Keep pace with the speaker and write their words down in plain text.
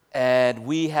And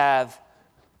we have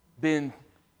been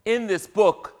in this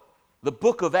book, the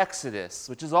book of Exodus,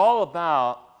 which is all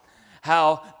about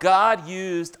how God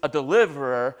used a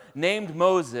deliverer named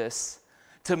Moses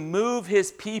to move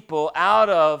his people out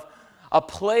of a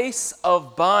place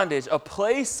of bondage, a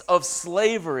place of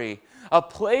slavery, a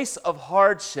place of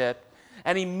hardship,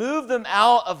 and he moved them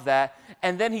out of that,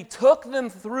 and then he took them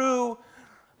through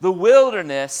the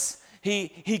wilderness.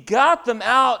 He got them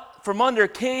out from under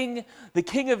the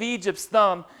king of Egypt's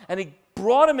thumb, and he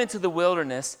brought them into the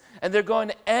wilderness, and they're going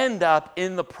to end up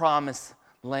in the promised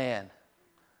land.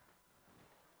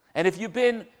 And if you've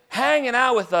been hanging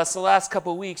out with us the last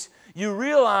couple of weeks, you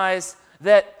realize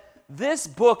that this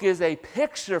book is a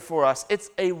picture for us.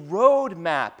 It's a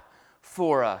roadmap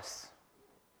for us.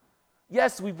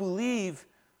 Yes, we believe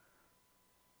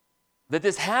that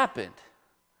this happened,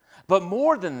 but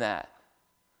more than that,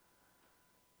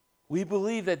 we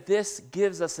believe that this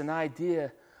gives us an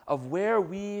idea of where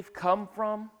we've come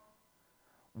from,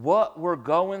 what we're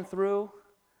going through,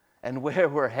 and where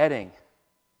we're heading.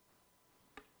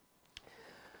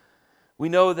 We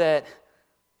know that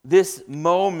this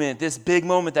moment, this big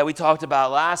moment that we talked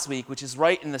about last week, which is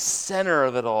right in the center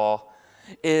of it all,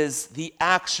 is the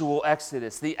actual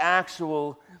Exodus, the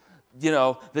actual,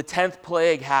 the 10th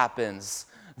plague happens,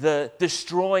 the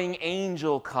destroying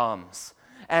angel comes.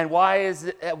 And why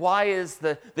is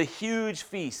the huge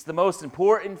feast, the most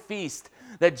important feast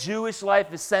that Jewish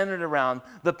life is centered around,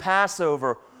 the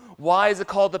Passover? Why is it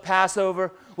called the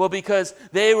Passover? Well, because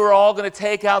they were all going to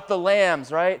take out the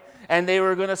lambs, right? And they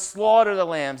were going to slaughter the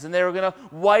lambs, and they were going to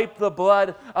wipe the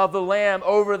blood of the lamb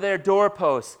over their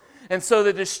doorposts. And so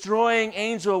the destroying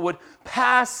angel would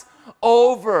pass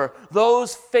over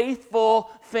those faithful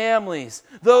families,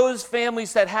 those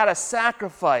families that had a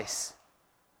sacrifice,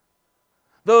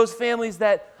 those families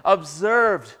that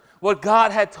observed what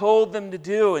God had told them to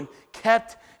do and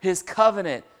kept his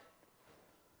covenant.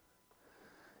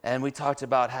 And we talked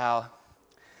about how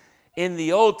in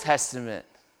the Old Testament,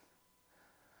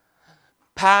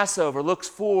 Passover looks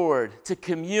forward to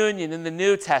communion in the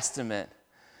New Testament.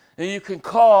 And you can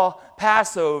call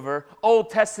Passover Old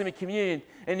Testament communion,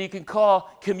 and you can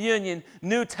call communion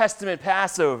New Testament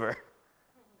Passover.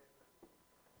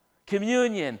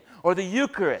 Communion, or the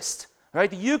Eucharist, right?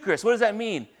 The Eucharist, what does that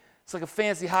mean? It's like a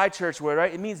fancy high church word,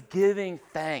 right? It means giving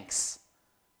thanks.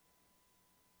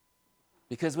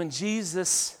 Because when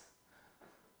Jesus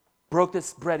broke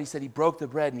this bread, he said he broke the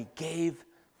bread and he gave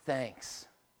thanks.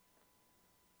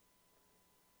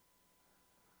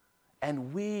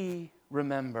 And we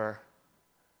remember,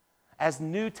 as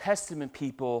New Testament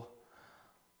people,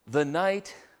 the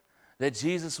night that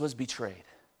Jesus was betrayed.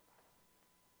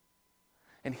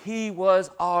 And he was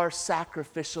our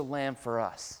sacrificial lamb for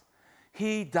us.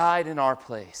 He died in our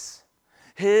place.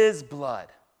 His blood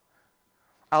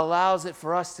allows it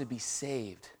for us to be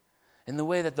saved in the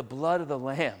way that the blood of the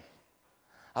lamb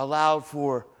allowed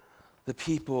for the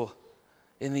people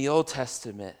in the Old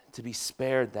Testament to be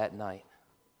spared that night.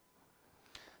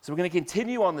 So we're going to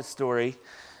continue on the story,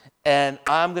 and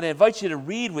I'm going to invite you to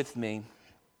read with me.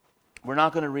 We're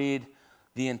not going to read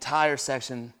the entire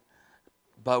section,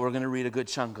 but we're going to read a good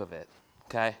chunk of it,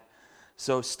 okay?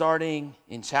 So starting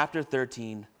in chapter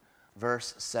 13,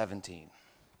 verse 17.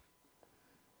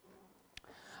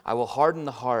 I will harden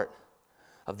the heart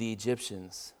of the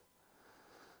Egyptians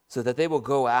so that they will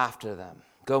go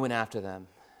in after them,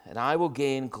 and I will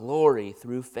gain glory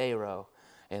through Pharaoh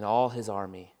and all his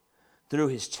army, through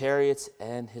his chariots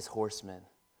and his horsemen.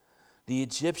 The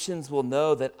Egyptians will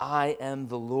know that I am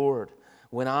the Lord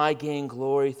when I gain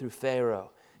glory through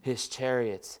Pharaoh, his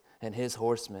chariots, and his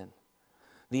horsemen.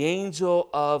 The angel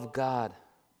of God,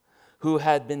 who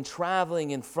had been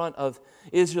traveling in front of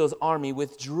Israel's army,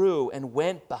 withdrew and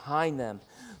went behind them.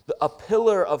 A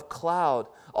pillar of cloud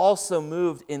also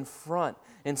moved in front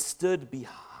and stood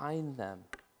behind them,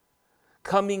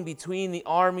 coming between the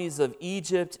armies of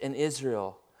Egypt and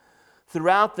Israel.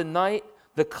 Throughout the night,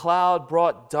 the cloud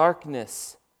brought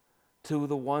darkness to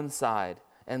the one side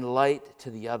and light to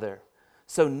the other.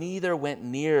 So neither went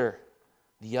near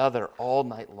the other all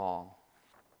night long.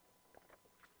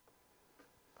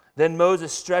 Then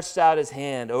Moses stretched out his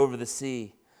hand over the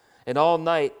sea, and all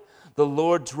night the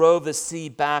Lord drove the sea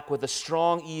back with a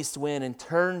strong east wind and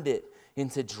turned it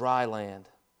into dry land.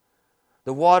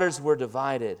 The waters were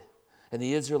divided, and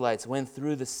the Israelites went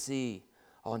through the sea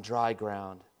on dry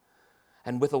ground,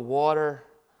 and with a wall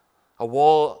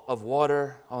of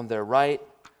water on their right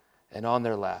and on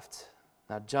their left.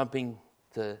 Now jumping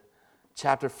to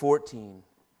chapter 14,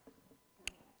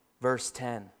 verse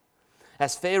 10.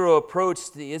 As Pharaoh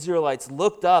approached, the Israelites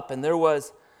looked up, and there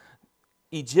was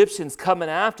Egyptians coming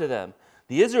after them.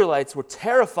 The Israelites were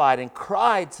terrified and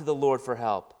cried to the Lord for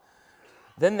help.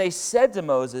 Then they said to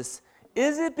Moses,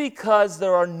 "Is it because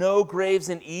there are no graves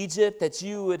in Egypt that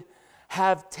you would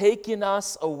have taken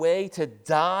us away to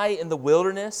die in the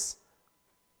wilderness?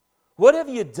 What have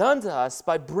you done to us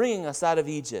by bringing us out of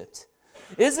Egypt?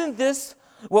 Isn't this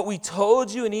what we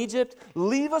told you in Egypt?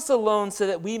 Leave us alone so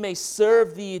that we may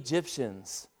serve the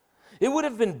Egyptians. It would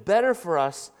have been better for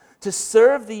us to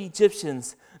serve the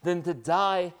Egyptians than to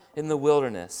die in the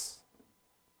wilderness."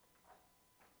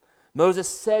 Moses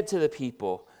said to the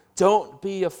people, "Don't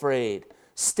be afraid.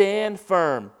 Stand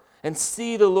firm and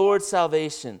see the Lord's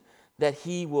salvation that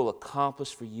he will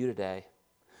accomplish for you today.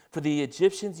 For the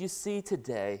Egyptians you see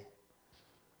today,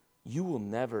 you will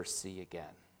never see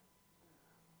again.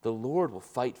 The Lord will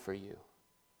fight for you.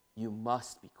 You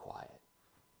must be quiet."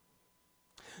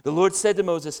 The Lord said to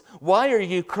Moses, "Why are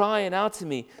you crying out to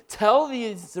me? Tell the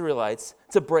Israelites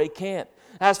to break camp.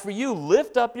 As for you,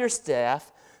 lift up your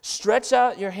staff, stretch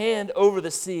out your hand over the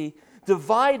sea,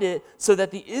 divide it so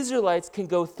that the Israelites can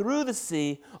go through the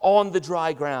sea on the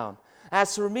dry ground.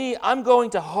 As for me, I'm going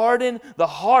to harden the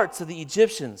hearts of the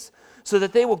Egyptians so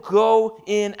that they will go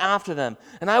in after them,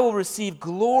 and I will receive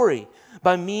glory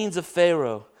by means of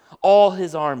Pharaoh, all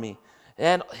his army,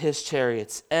 and his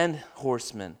chariots and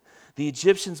horsemen. The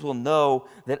Egyptians will know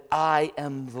that I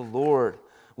am the Lord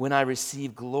when I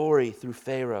receive glory through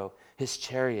Pharaoh, his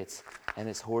chariots, and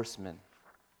his horsemen."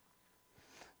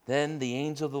 Then the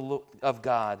angel of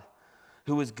God,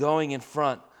 who was going in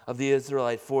front of the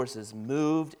Israelite forces,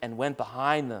 moved and went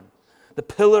behind them. The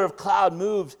pillar of cloud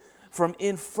moved from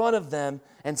in front of them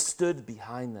and stood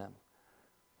behind them.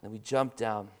 Then we jump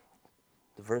down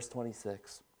to verse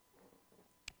 26.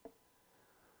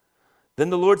 Then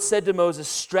the Lord said to Moses,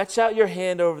 "Stretch out your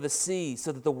hand over the sea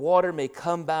so that the water may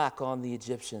come back on the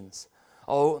Egyptians,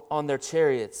 on their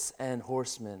chariots and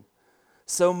horsemen."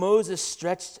 So Moses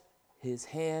stretched his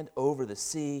hand over the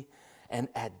sea, and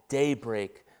at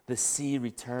daybreak the sea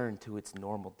returned to its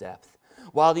normal depth.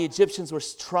 While the Egyptians were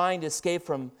trying to escape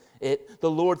from it, the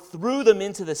Lord threw them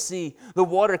into the sea. The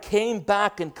water came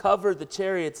back and covered the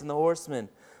chariots and the horsemen,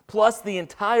 plus the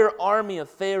entire army of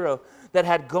Pharaoh that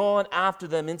had gone after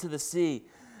them into the sea.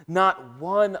 Not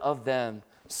one of them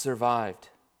survived.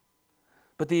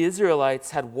 But the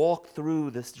Israelites had walked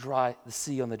through the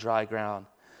sea on the dry ground,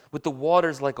 with the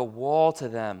waters like a wall to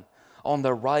them on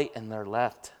their right and their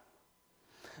left.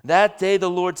 That day the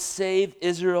Lord saved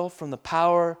Israel from the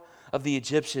power of the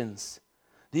Egyptians.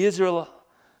 Israel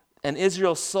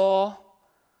saw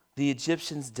the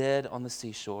Egyptians dead on the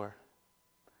seashore.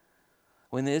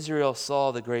 When Israel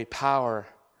saw the great power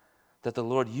that the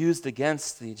Lord used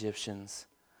against the Egyptians,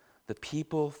 the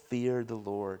people feared the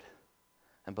Lord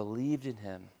and believed in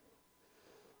him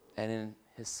and in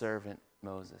his servant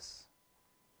Moses.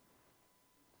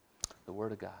 The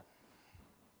word of God.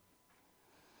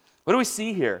 What do we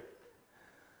see here?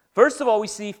 First of all, we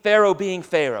see Pharaoh being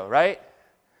Pharaoh, right?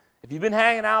 If you've been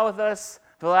hanging out with us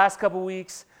for the last couple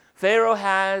weeks, Pharaoh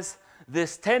has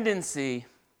this tendency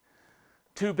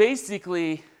to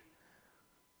basically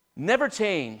never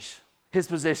change his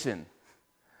position.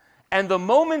 And the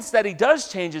moments that he does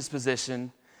change his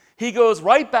position, he goes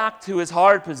right back to his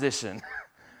hard position.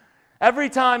 Every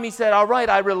time he said, "All right,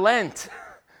 I relent.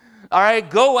 All right,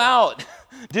 go out.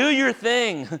 Do your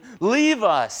thing. Leave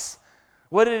us."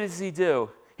 What does he do?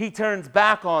 He turns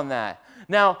back on that.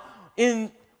 Now,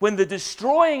 when the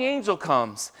destroying angel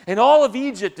comes and all of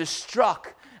Egypt is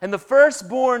struck and the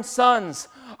firstborn sons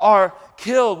are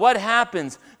killed, what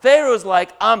happens? Pharaoh's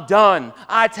like, "I'm done.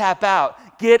 I tap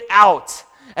out. Get out."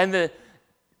 And the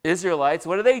Israelites,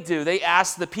 what do? They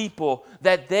ask the people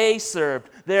that they served,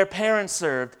 their parents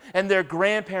served, and their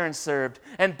grandparents served.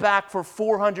 And back for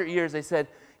 400 years, they said,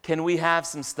 "Can we have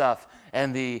some stuff?"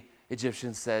 And the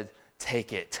Egyptians said,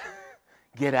 "Take it.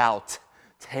 Get out.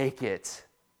 Take it."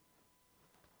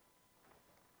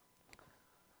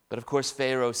 But of course,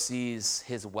 Pharaoh sees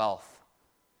his wealth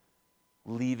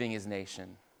leaving his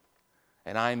nation.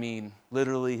 And I mean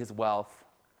literally his wealth,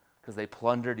 because they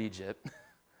plundered Egypt.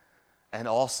 And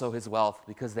also his wealth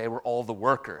because they were all the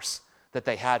workers that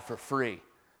they had for free.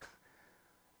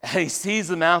 And he sees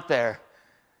them out there,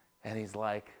 and he's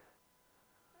like,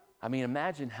 I mean,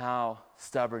 imagine how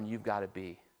stubborn you've got to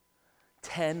be.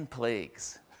 10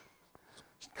 plagues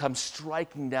come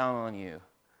striking down on you,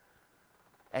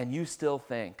 and you still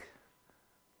think,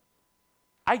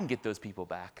 I can get those people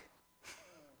back.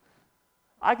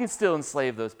 I can still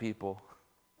enslave those people.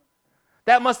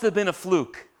 That must have been a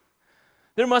fluke.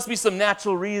 There must be some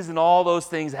natural reason all those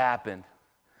things happened.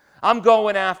 I'm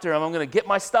going after him. I'm going to get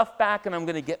my stuff back, and I'm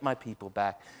going to get my people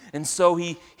back. And so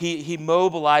he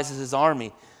mobilizes his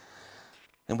army.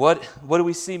 And what do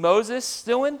we see Moses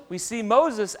doing? We see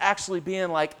Moses actually being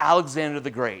like Alexander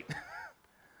the Great.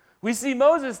 We see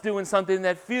Moses doing something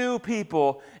that few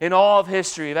people in all of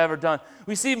history have ever done.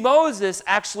 We see Moses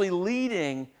actually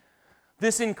leading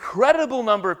this incredible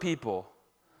number of people.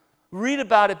 Read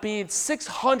about it being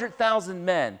 600,000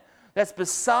 men. That's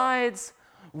besides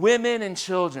women and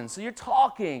children. So you're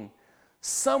talking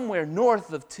somewhere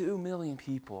north of 2 million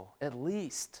people, at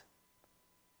least.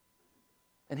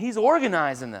 And he's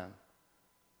organizing them.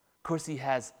 Of course, he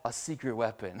has a secret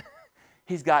weapon.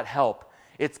 He's got help.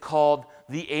 It's called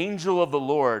the angel of the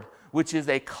Lord, which is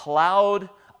a cloud,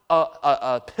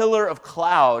 a pillar of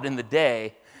cloud in the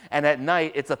day, and at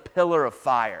night it's a pillar of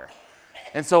fire.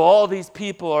 And so all these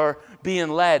people are being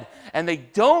led, and they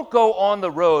don't go on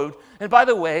the road. And by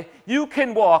the way, you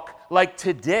can walk, like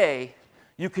today,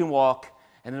 you can walk,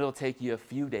 and it'll take you a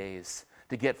few days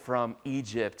to get from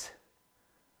Egypt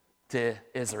to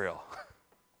Israel.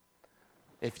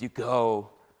 If you go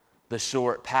the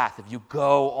short path, if you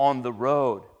go on the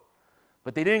road.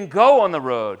 But they didn't go on the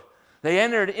road. They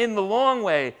entered in the long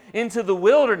way into the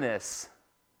wilderness.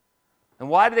 And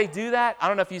why did they do that? I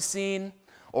don't know if you've seen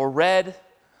or read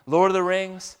Lord of the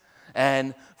Rings,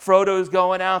 and Frodo's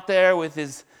going out there with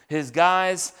his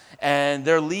guys, and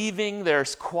they're leaving their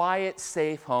quiet,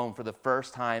 safe home for the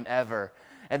first time ever.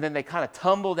 And then they kind of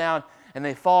tumble down, and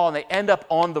they fall, and they end up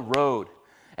on the road.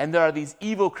 And there are these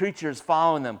evil creatures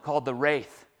following them called the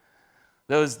Wraith.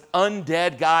 Those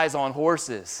undead guys on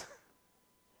horses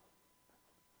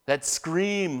that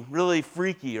scream really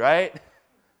freaky, right?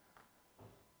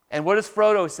 And what does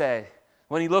Frodo say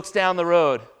when he looks down the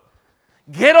road?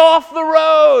 Get off the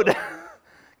road!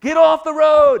 Get off the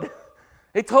road!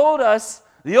 They told us,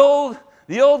 the old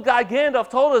guy Gandalf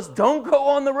told us, don't go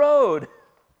on the road.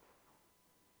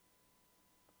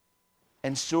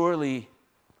 And surely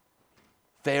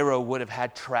Pharaoh would have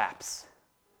had traps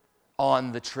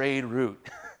on the trade route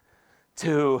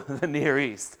to the Near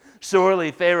East.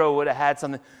 Surely Pharaoh would have had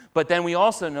something. But then we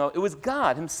also know it was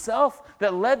God himself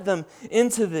that led them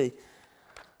into the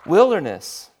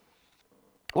wilderness.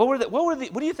 What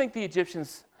do you think the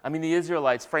Egyptians, the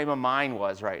Israelites' frame of mind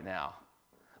was right now?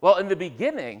 Well, in the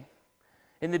beginning,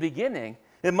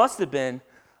 it must have been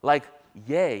like,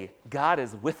 yay, God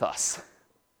is with us,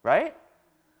 right?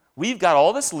 We've got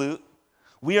all this loot.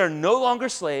 We are no longer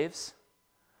slaves.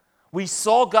 We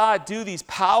saw God do these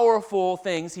powerful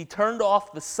things. He turned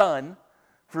off the sun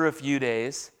for a few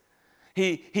days.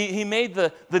 He made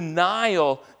the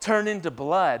Nile turn into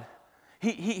blood.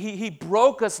 He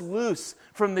broke us loose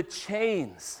from the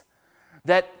chains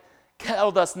that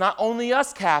held us, not only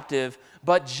us captive,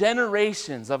 but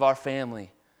generations of our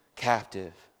family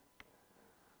captive.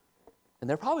 And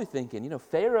they're probably thinking,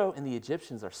 Pharaoh and the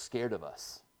Egyptians are scared of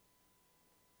us.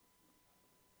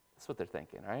 That's what they're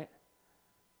thinking, right?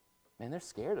 Man, they're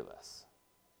scared of us.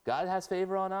 God has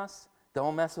favor on us.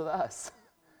 Don't mess with us.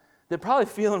 They're probably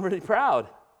feeling really proud.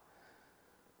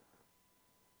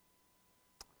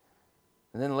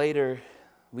 And then later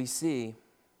we see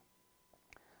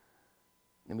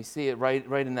it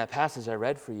right in that passage I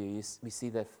read for you. We see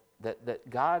that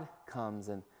God comes,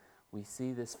 and we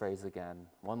see this phrase again,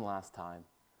 one last time,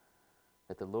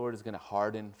 that the Lord is going to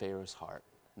harden Pharaoh's heart.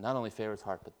 Not only Pharaoh's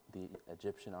heart, but the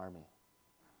Egyptian army.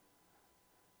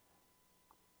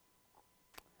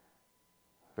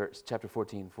 Chapter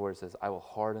 14:4 says, I will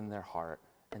harden their heart.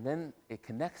 And then it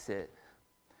connects it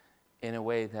in a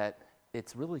way that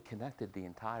it's really connected the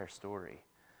entire story.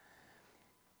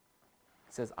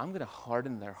 It says, I'm going to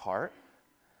harden their heart,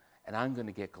 and I'm going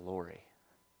to get glory.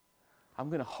 I'm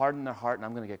going to harden their heart, and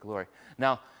I'm going to get glory.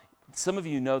 Now, some of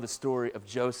you know the story of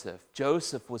Joseph.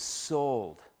 Joseph was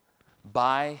sold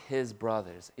by his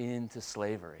brothers into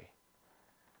slavery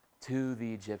to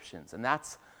the Egyptians. And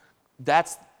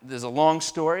there's a long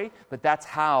story, but that's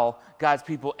how God's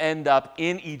people end up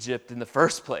in Egypt in the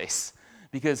first place,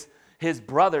 because his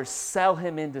brothers sell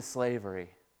him into slavery.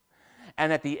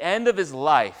 And at the end of his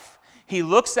life, he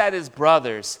looks at his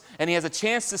brothers, and he has a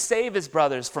chance to save his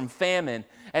brothers from famine,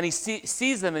 and he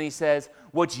sees them and he says,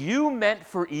 what you meant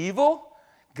for evil,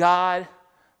 God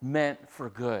meant for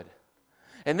good.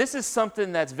 And this is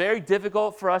something that's very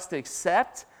difficult for us to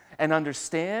accept and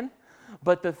understand,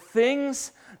 but the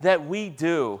things that we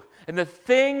do and the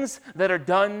things that are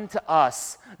done to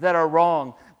us that are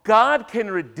wrong, God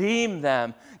can redeem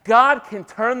them. God can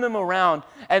turn them around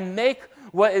and make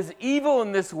what is evil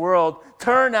in this world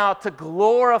turn out to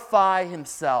glorify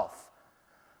himself.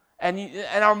 And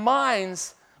our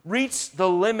minds reach the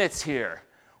limits here.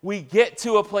 we get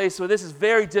to a place where this is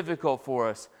very difficult for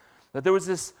us. But there was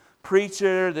this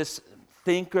preacher, this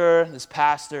thinker, this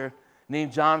pastor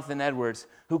named Jonathan Edwards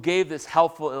who gave this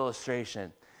helpful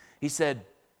illustration. He said,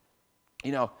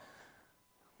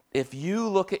 if you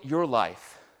look at your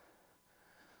life,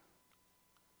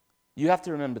 you have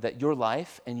to remember that your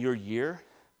life and your year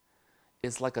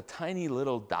is like a tiny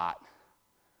little dot.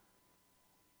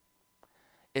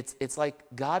 It's like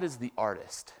God is the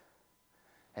artist,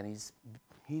 and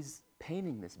he's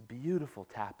painting this beautiful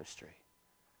tapestry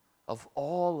of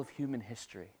all of human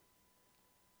history.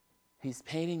 He's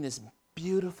painting this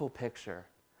beautiful picture.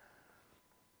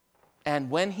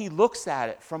 And when he looks at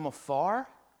it from afar,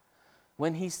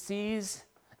 when he sees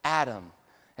Adam,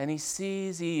 and he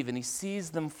sees Eve, and he sees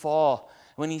them fall,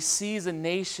 when he sees a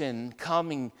nation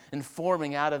coming and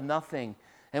forming out of nothing,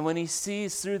 and when he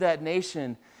sees through that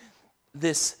nation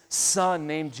this son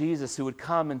named Jesus who would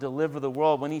come and deliver the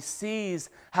world, when he sees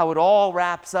how it all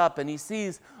wraps up, and he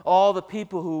sees all the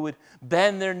people who would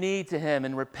bend their knee to him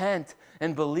and repent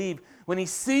and believe, when he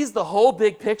sees the whole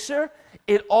big picture,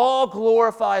 it all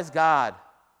glorifies God.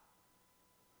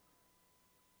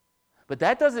 But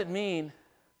that doesn't mean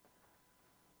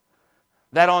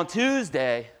that on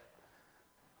Tuesday,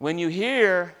 when you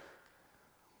hear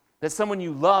that someone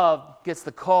you love gets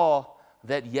the call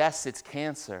that yes, it's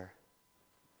cancer,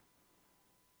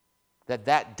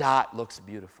 that dot looks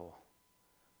beautiful.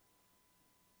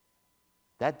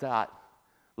 That dot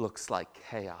looks like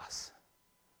chaos,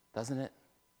 doesn't it?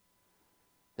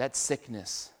 That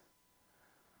sickness,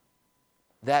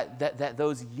 that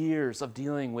those years of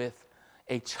dealing with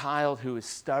a child who is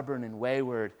stubborn and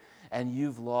wayward, and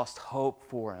you've lost hope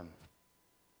for him.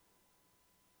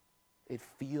 It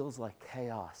feels like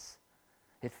chaos.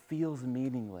 It feels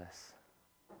meaningless.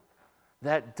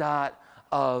 That dot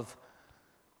of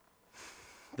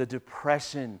the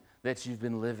depression that you've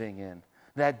been living in.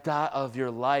 That dot of your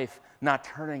life not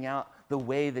turning out the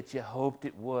way that you hoped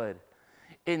it would.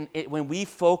 When we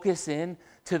focus in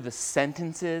to the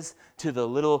sentences, to the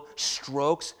little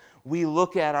strokes, we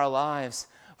look at our lives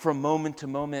from moment to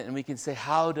moment and we can say,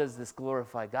 how does this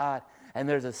glorify God? And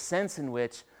there's a sense in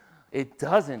which it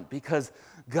doesn't, because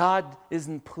God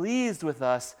isn't pleased with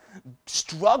us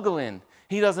struggling.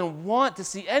 He doesn't want to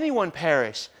see anyone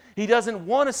perish. He doesn't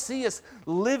want to see us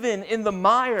living in the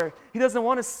mire. He doesn't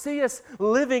want to see us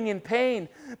living in pain.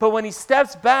 But when he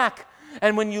steps back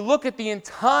and when you look at the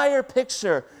entire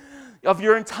picture of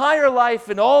your entire life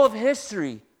and all of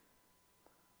history,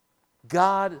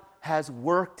 God has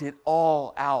worked it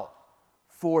all out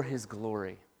for his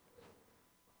glory.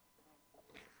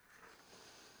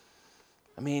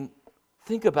 I mean,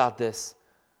 think about this.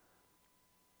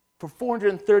 For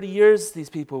 430 years, these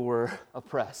people were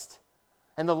oppressed.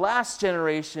 And the last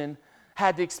generation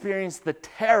had to experience the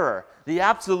terror, the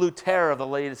absolute terror of the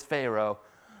latest Pharaoh,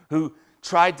 who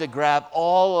tried to grab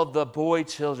all of the boy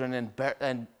children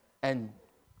and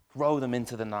throw them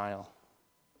into the Nile.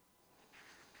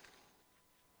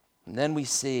 And then we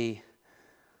see,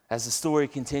 as the story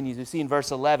continues, we see in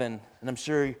verse 11, and I'm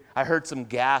sure I heard some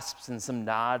gasps and some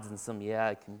nods and some, yeah,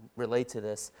 I can relate to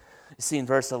this. You see in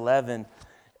verse 11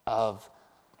 of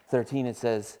 13, it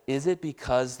says, "Is it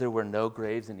because there were no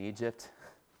graves in Egypt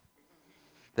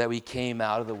that we came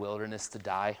out of the wilderness to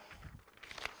die?"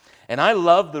 And I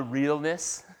love the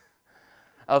realness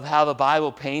of how the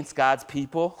Bible paints God's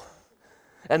people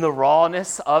and the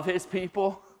rawness of his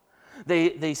people.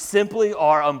 They simply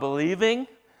are unbelieving,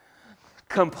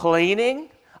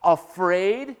 complaining,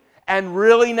 afraid, and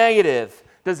really negative.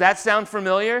 Does that sound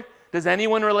familiar? Does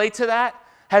anyone relate to that?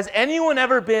 Has anyone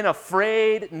ever been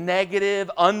afraid, negative,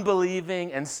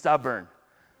 unbelieving, and stubborn?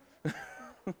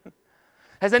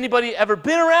 Has anybody ever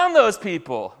been around those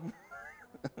people?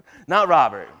 Not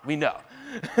Robert, we know.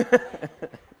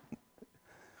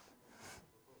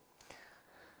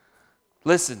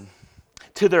 Listen,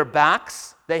 to their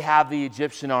backs, they have the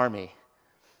Egyptian army.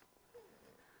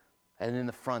 And in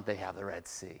the front, they have the Red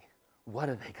Sea. What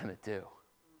are they going to do?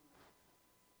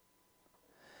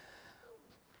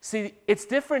 See, it's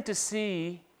different to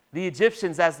see the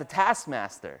Egyptians as the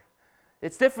taskmaster.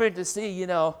 It's different to see,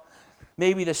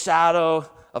 maybe the shadow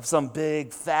of some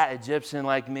big, fat Egyptian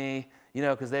like me,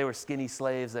 because they were skinny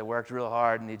slaves that worked real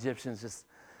hard, and the Egyptians just,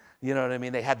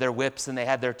 they had their whips and they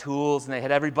had their tools and they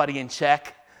had everybody in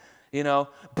check,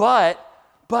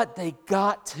 But they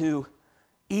got to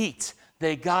eat.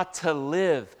 They got to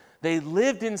live. They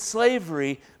lived in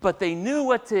slavery, but they knew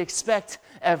what to expect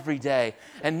every day.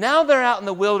 And now they're out in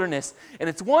the wilderness, and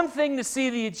it's one thing to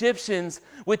see the Egyptians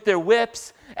with their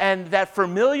whips and that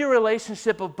familiar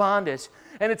relationship of bondage,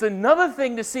 and it's another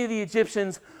thing to see the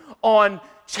Egyptians on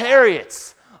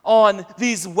chariots, on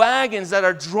these wagons that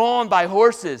are drawn by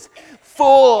horses,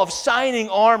 full of shining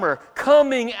armor,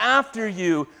 coming after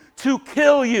you to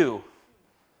kill you.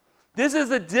 This is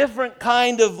a different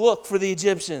kind of look for the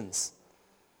Egyptians.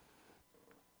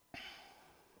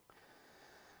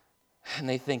 And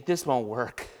they think, this won't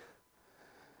work.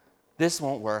 This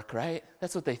won't work, right?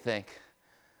 That's what they think.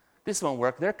 This won't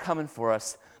work. They're coming for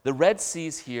us. The Red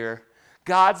Sea's here.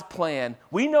 God's plan.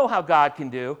 We know how God can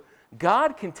do.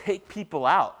 God can take people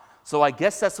out. So I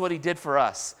guess that's what he did for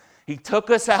us. He took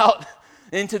us out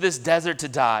into this desert to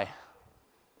die.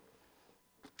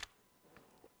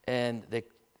 And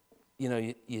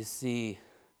you see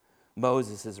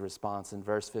Moses' response in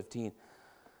verse 15.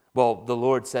 Well, the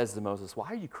Lord says to Moses, why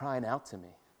are you crying out to me?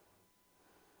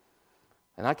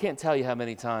 And I can't tell you how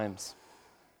many times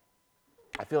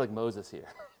I feel like Moses here.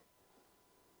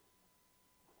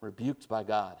 Rebuked by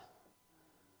God.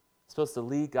 Supposed to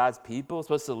lead God's people,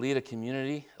 supposed to lead a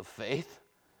community of faith.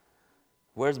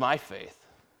 Where's my faith?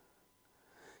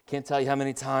 Can't tell you how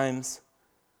many times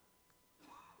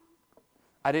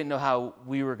I didn't know how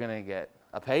we were going to get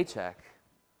a paycheck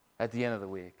at the end of the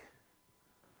week.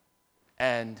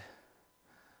 And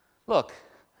look,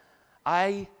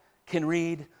 I can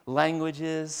read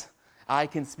languages. I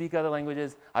can speak other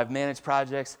languages. I've managed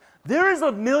projects. There is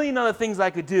a million other things I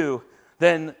could do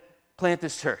than plant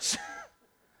this church.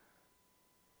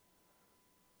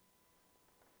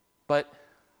 But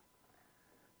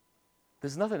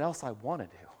there's nothing else I want to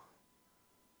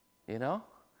do. You know?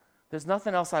 There's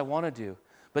nothing else I want to do.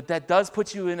 But that does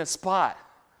put you in a spot.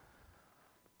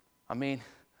 I mean,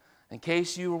 in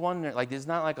case you were wondering, like, there's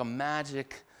not like a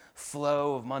magic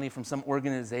flow of money from some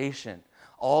organization.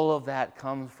 All of that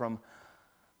comes from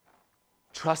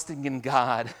trusting in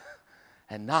God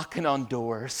and knocking on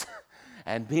doors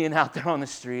and being out there on the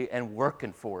street and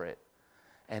working for it.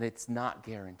 And it's not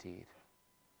guaranteed.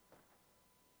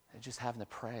 And just having to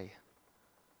pray.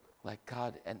 Like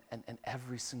God, and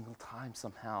every single time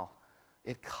somehow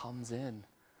it comes in.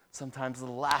 Sometimes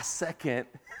the last second.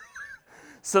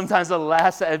 Sometimes the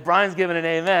last second. Brian's giving an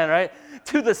amen, right?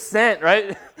 To the cent,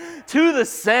 right? To the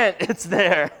cent, it's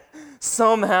there.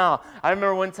 Somehow. I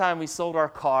remember one time we sold our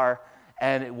car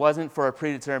and it wasn't for a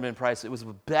predetermined price. It was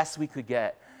the best we could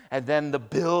get. And then the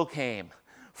bill came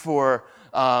for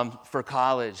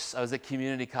college. I was at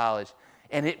community college.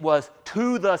 And it was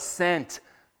to the cent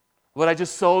what I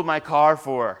just sold my car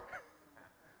for.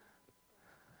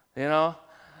 You know?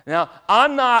 Now,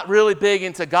 I'm not really big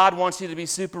into God wants you to be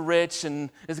super rich and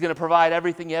is going to provide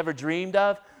everything you ever dreamed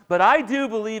of. But I do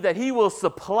believe that he will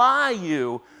supply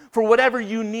you for whatever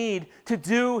you need to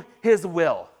do his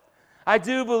will. I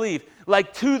do believe,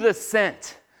 like to the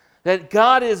cent, that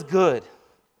God is good.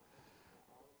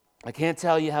 I can't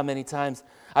tell you how many times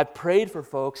I prayed for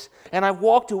folks and I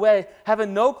walked away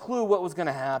having no clue what was going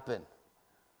to happen.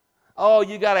 Oh,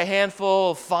 you got a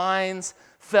handful of fines,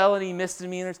 felony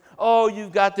misdemeanors. Oh,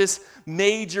 you've got this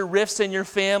major rifts in your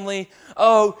family.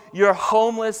 Oh, you're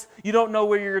homeless. You don't know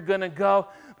where you're going to go.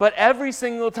 But every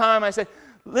single time I said,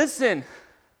 listen,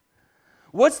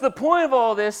 what's the point of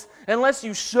all this unless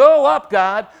you show up,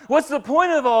 God? What's the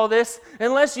point of all this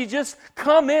unless you just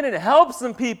come in and help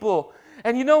some people?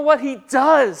 And you know what? He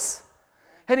does.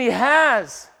 And he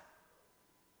has.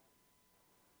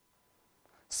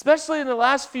 Especially in the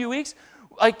last few weeks,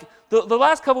 like the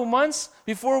last couple months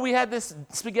before we had this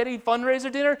spaghetti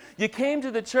fundraiser dinner, you came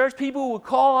to the church, people would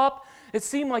call up, it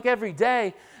seemed like every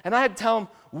day, and I had to tell them,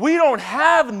 we don't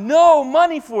have no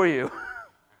money for you.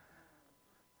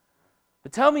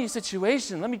 But tell me your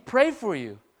situation, let me pray for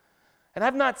you. And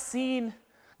I've not seen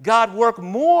God work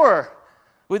more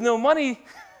with no money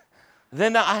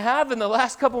than I have in the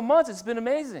last couple months. It's been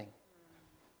amazing.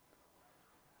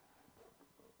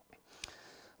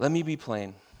 Let me be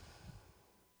plain.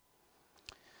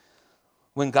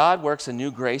 When God works a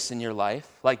new grace in your life,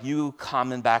 like you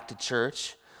coming back to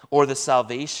church or the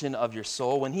salvation of your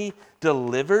soul, when he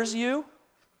delivers you,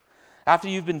 after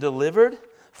you've been delivered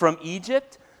from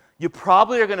Egypt, you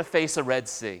probably are going to face a Red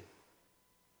Sea.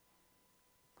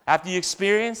 After you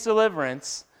experience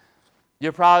deliverance,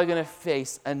 you're probably going to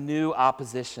face a new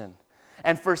opposition.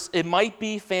 And first, it might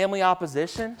be family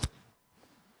opposition.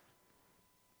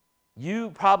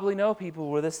 You probably know people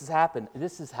where this has happened.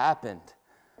 This has happened.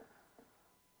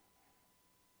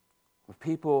 Where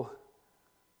people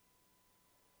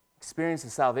experience the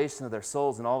salvation of their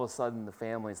souls, and all of a sudden the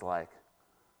family's like,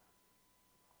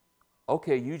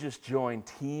 okay, you just joined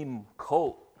Team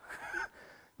Cult.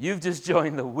 You've just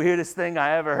joined the weirdest thing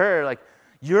I ever heard. Like,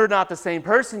 you're not the same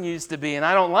person you used to be, and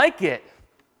I don't like it.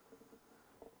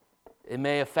 It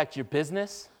may affect your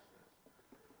business.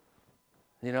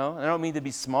 And I don't mean to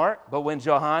be smart, but when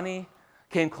Johanni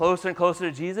came closer and closer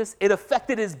to Jesus, it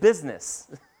affected his business,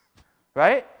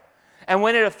 right? And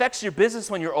when it affects your business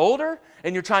when you're older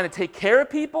and you're trying to take care of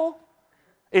people,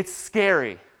 it's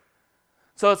scary.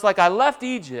 So it's like I left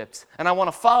Egypt and I want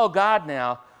to follow God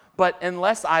now, but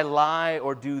unless I lie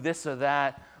or do this or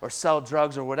that or sell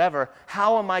drugs or whatever,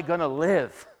 how am I going to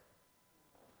live?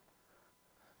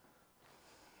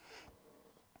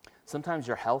 Sometimes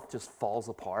your health just falls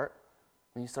apart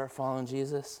when you start following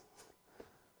Jesus.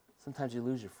 Sometimes you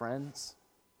lose your friends.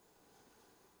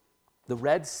 The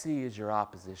Red Sea is your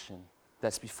opposition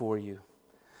that's before you.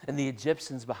 And the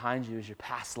Egyptians behind you is your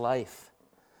past life.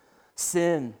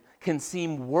 Sin can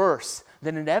seem worse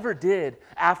than it ever did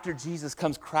after Jesus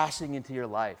comes crashing into your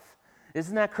life.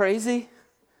 Isn't that crazy?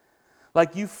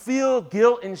 Like you feel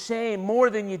guilt and shame more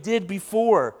than you did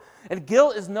before. And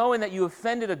guilt is knowing that you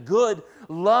offended a good,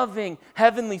 loving,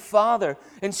 heavenly Father.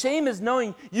 And shame is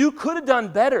knowing you could have done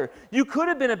better. You could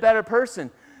have been a better person.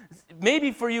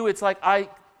 Maybe for you it's like, I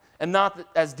am not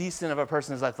as decent of a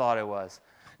person as I thought I was.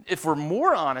 If we're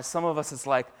more honest, some of us it's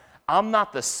like, I'm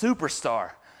not the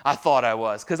superstar I thought I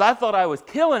was. Because I thought I was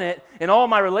killing it in all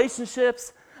my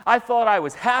relationships. I thought I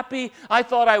was happy. I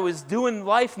thought I was doing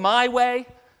life my way.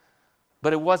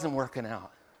 But it wasn't working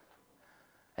out.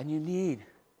 And you need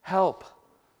help.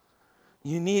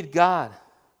 You need God.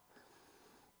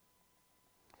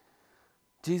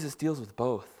 Jesus deals with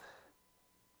both.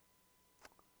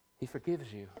 He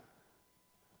forgives you.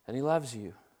 And he loves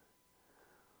you.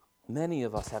 Many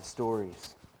of us have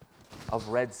stories of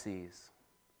Red Seas.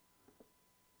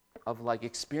 Of like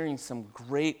experiencing some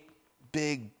great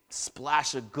big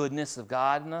splash of goodness of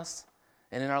God in us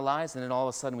and in our lives. And then all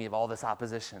of a sudden we have all this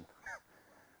opposition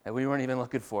that we weren't even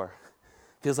looking for.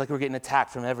 Feels like we're getting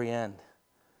attacked from every end.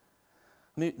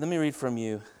 Let me read from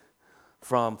you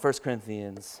from 1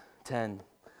 Corinthians 10,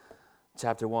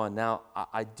 chapter 1. Now,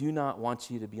 I do not want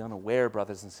you to be unaware,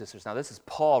 brothers and sisters. Now, this is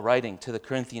Paul writing to the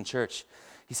Corinthian church.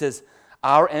 He says,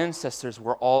 our ancestors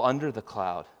were all under the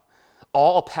cloud.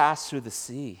 All passed through the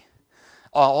sea.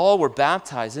 All were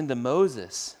baptized into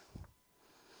Moses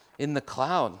in the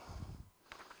cloud.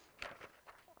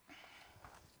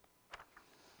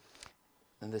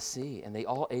 And the sea, and they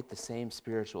all ate the same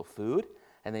spiritual food,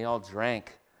 and they all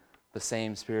drank the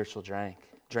same spiritual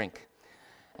drink.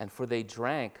 And for they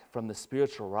drank from the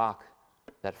spiritual rock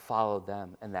that followed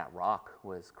them, and that rock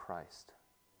was Christ.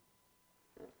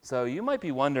 So you might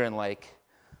be wondering, like,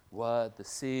 what the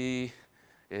sea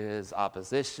is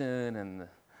opposition and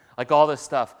like all this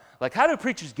stuff. Like, how do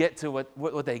preachers get to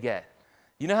what they get?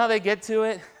 You know how they get to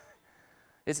it?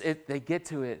 They get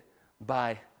to it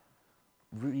by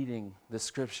reading the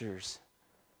scriptures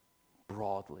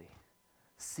broadly,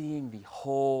 seeing the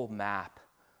whole map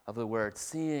of the word,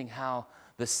 seeing how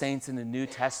the saints in the New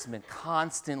Testament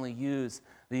constantly use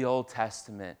the Old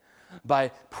Testament, by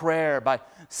prayer, by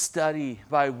study,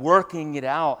 by working it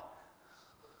out.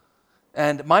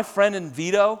 And my friend in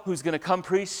Vito, who's going to come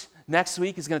preach next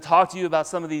week, is going to talk to you about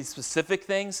some of these specific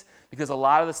things, because a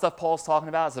lot of the stuff Paul's talking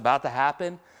about is about to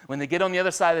happen. When they get on the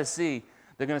other side of the sea,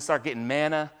 they're going to start getting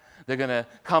manna. They're going to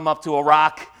come up to a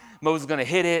rock. Moses is going to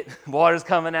hit it. Water's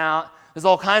coming out. There's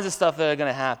all kinds of stuff that are going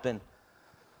to happen.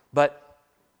 But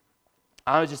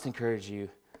I would just encourage you,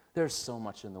 there's so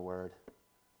much in the Word.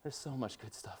 There's so much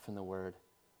good stuff in the Word.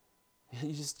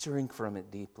 You just drink from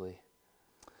it deeply.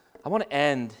 I want to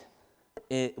end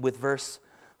with verse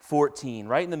 14,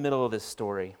 right in the middle of this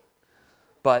story.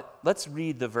 But let's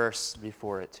read the verse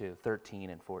before it too,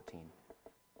 13 and 14.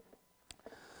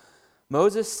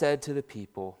 Moses said to the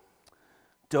people,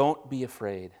 don't be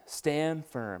afraid. Stand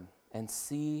firm and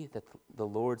see that the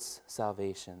Lord's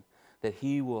salvation, that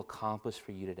he will accomplish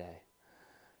for you today.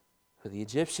 For the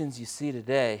Egyptians you see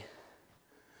today,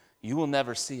 you will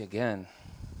never see again.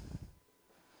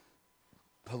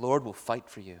 The Lord will fight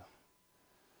for you.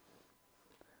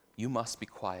 You must be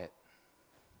quiet.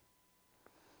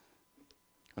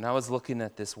 When I was looking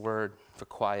at this word for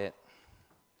quiet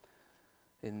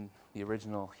in the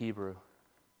original Hebrew,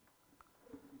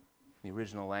 the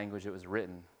original language it was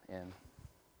written in,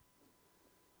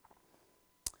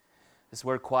 this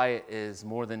word quiet is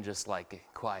more than just like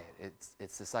quiet.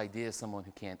 It's this idea of someone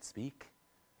who can't speak.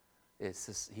 It's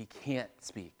this, he can't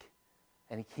speak,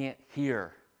 and he can't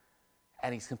hear,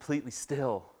 and he's completely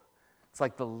still. It's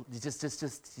like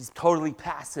he's totally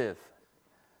passive.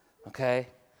 Okay?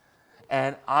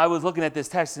 And I was looking at this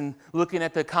text and looking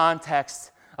at the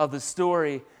context of the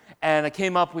story, and I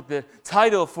came up with the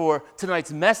title for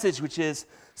tonight's message, which is,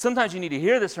 sometimes you need to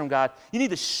hear this from God. You need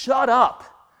to shut up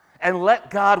and let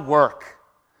God work.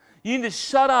 You need to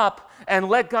shut up and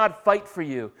let God fight for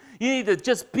you. You need to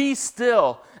just be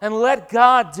still and let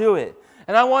God do it.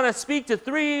 And I want to speak to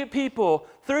three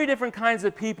different kinds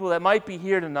of people that might be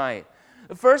here tonight.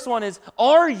 The first one is,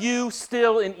 are you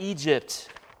still in Egypt?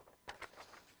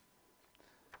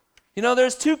 You know,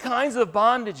 there's two kinds of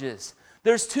bondages.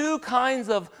 There's two kinds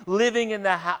of living in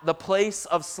the place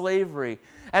of slavery.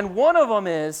 And one of them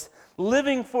is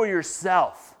living for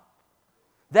yourself.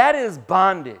 That is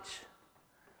bondage.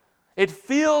 It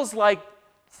feels like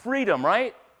freedom,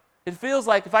 right? It feels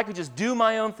like if I could just do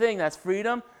my own thing, that's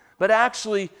freedom. But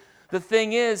actually, the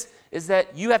thing is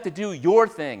that you have to do your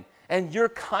thing. And you're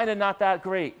kind of not that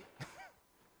great.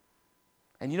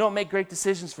 And you don't make great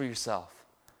decisions for yourself.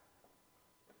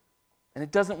 And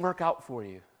it doesn't work out for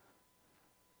you.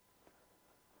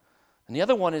 And the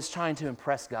other one is trying to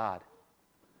impress God.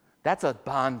 That's a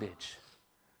bondage.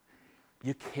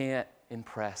 You can't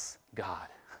impress God.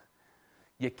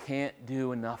 You can't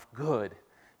do enough good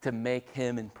to make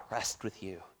him impressed with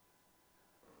you.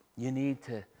 You need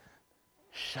to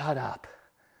shut up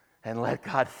and let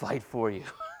God fight for you.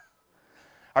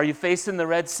 Are you facing the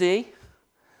Red Sea?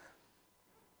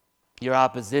 Your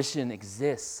opposition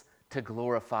exists to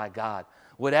glorify God.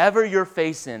 Whatever you're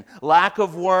facing, lack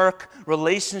of work,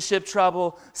 relationship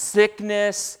trouble,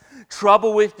 sickness,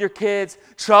 trouble with your kids,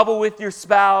 trouble with your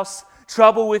spouse,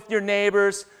 trouble with your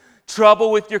neighbors,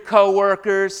 trouble with your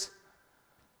coworkers,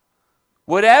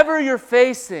 whatever you're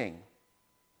facing,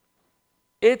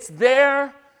 it's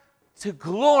there to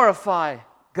glorify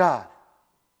God.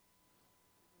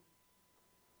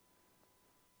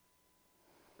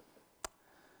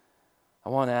 I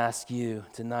want to ask you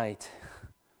tonight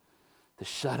to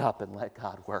shut up and let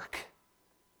God work.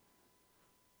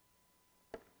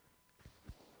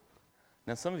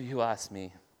 Now, some of you ask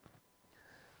me,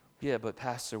 yeah, but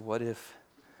Pastor, what if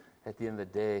at the end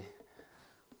of the day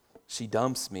she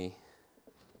dumps me?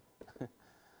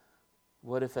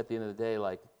 What if at the end of the day,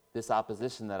 like this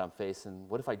opposition that I'm facing,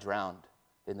 what if I drowned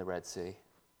in the Red Sea?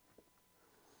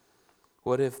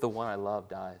 What if the one I love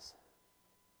dies?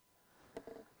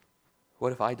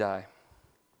 What if I die?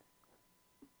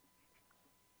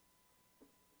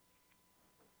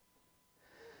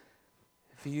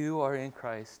 If you are in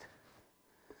Christ,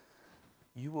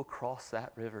 you will cross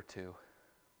that river too.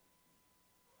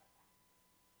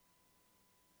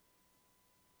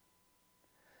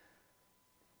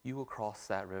 You will cross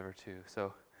that river too.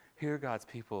 So here God's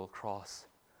people cross.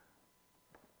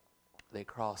 They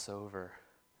cross over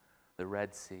the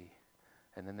Red Sea,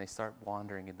 and then they start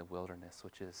wandering in the wilderness,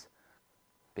 which is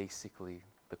basically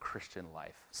the Christian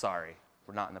life. Sorry,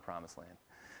 we're not in the promised land.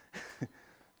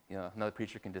 You know, another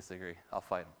preacher can disagree. I'll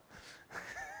fight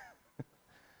him.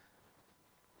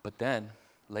 But then,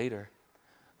 later,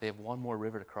 they have one more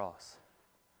river to cross.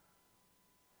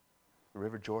 The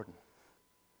River Jordan.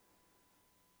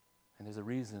 And there's a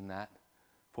reason that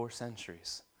for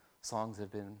centuries, songs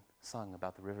have been sung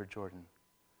about the River Jordan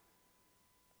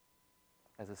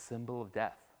as a symbol of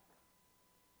death,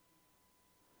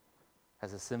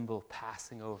 as a symbol of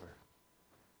passing over.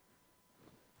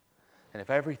 And if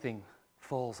everything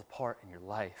falls apart in your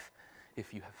life,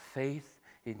 if you have faith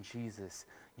in Jesus,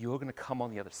 you're going to come on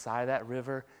the other side of that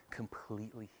river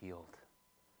completely healed.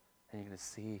 And you're going to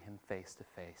see him face to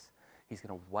face. He's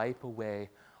going to wipe away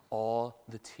all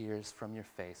the tears from your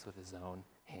face with his own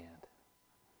hand.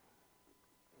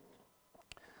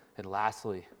 And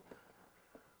lastly,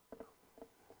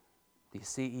 do you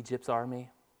see Egypt's army?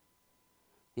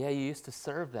 Yeah, you used to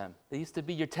serve them. They used to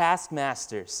be your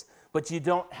taskmasters, but you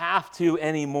don't have to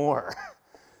anymore.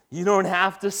 You don't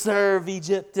have to serve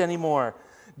Egypt anymore.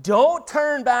 Don't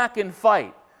turn back and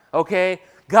fight, okay?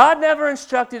 God never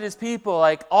instructed his people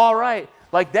like, all right,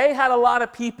 like they had a lot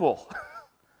of people.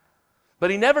 But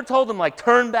he never told them like,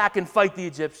 turn back and fight the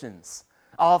Egyptians.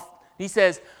 He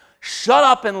says, shut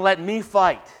up and let me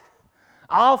fight.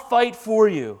 I'll fight for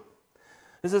you.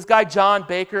 There's this guy, John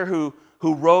Baker, who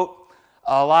wrote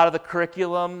a lot of the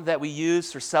curriculum that we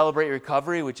use for Celebrate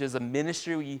Recovery, which is a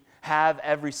ministry we have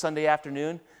every Sunday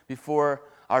afternoon before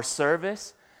our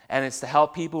service. And it's to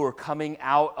help people who are coming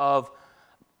out of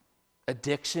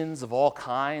addictions of all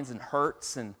kinds and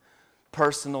hurts and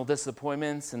personal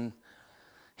disappointments. And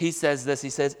he says this, he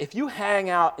says, if you hang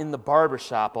out in the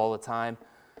barbershop all the time,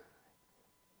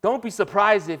 don't be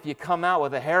surprised if you come out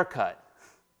with a haircut.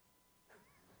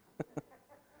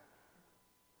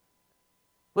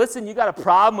 Listen, you got a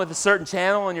problem with a certain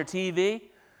channel on your TV?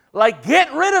 Like,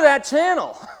 get rid of that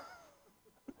channel.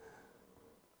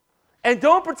 And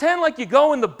don't pretend like you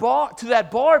go to that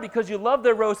bar because you love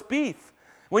their roast beef,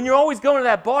 when you're always going to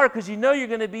that bar because you know you're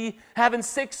going to be having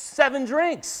 6, 7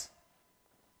 drinks.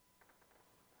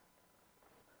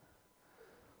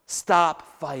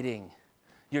 Stop fighting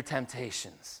your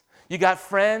temptations. You got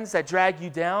friends that drag you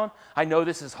down. I know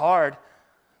this is hard.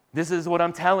 This is what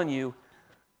I'm telling you.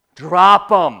 Drop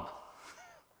them.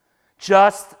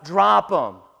 Just drop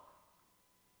them.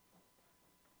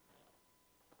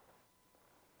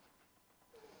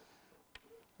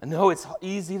 I know it's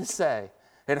easy to say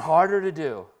and harder to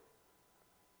do,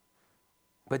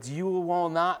 but you will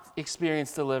not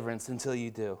experience deliverance until you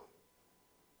do.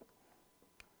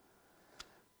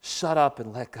 Shut up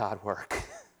and let God work.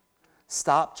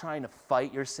 Stop trying to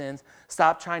fight your sins.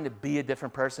 Stop trying to be a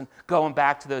different person, going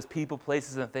back to those people,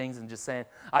 places, and things and just saying,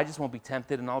 I just won't be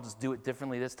tempted and I'll just do it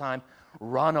differently this time.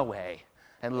 Run away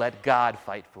and let God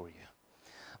fight for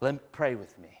you. Pray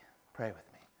with me. Pray with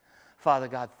me. Father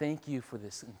God, thank you for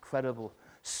this incredible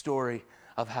story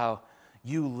of how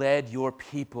you led your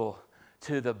people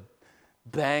to the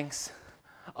banks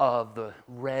of the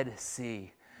Red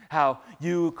Sea. How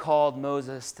you called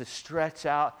Moses to stretch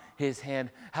out his hand,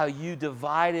 how you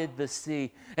divided the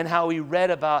sea, and how we read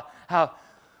about how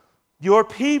your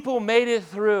people made it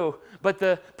through, but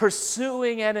the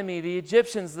pursuing enemy, the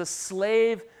Egyptians, the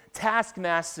slave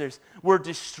taskmasters, were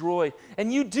destroyed.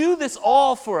 And you do this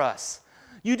all for us.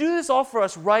 You do this all for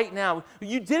us right now.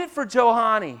 You did it for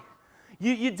Johanny.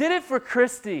 You did it for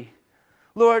Christy.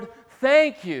 Lord,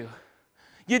 thank you.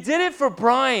 You did it for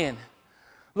Brian.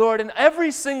 Lord, and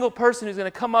every single person who's going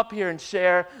to come up here and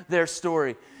share their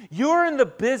story, you're in the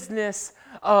business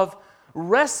of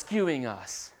rescuing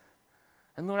us.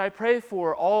 And Lord, I pray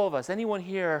for all of us, anyone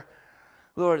here,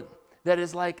 Lord, that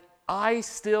is like, I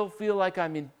still feel like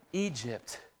I'm in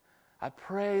Egypt. I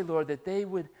pray, Lord, that they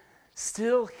would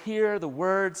still hear the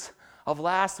words of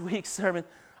last week's sermon.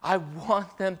 I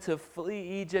want them to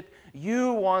flee Egypt.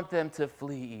 You want them to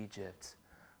flee Egypt.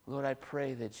 Lord, I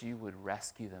pray that you would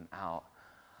rescue them out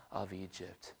of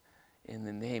Egypt. In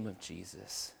the name of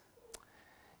Jesus.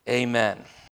 Amen.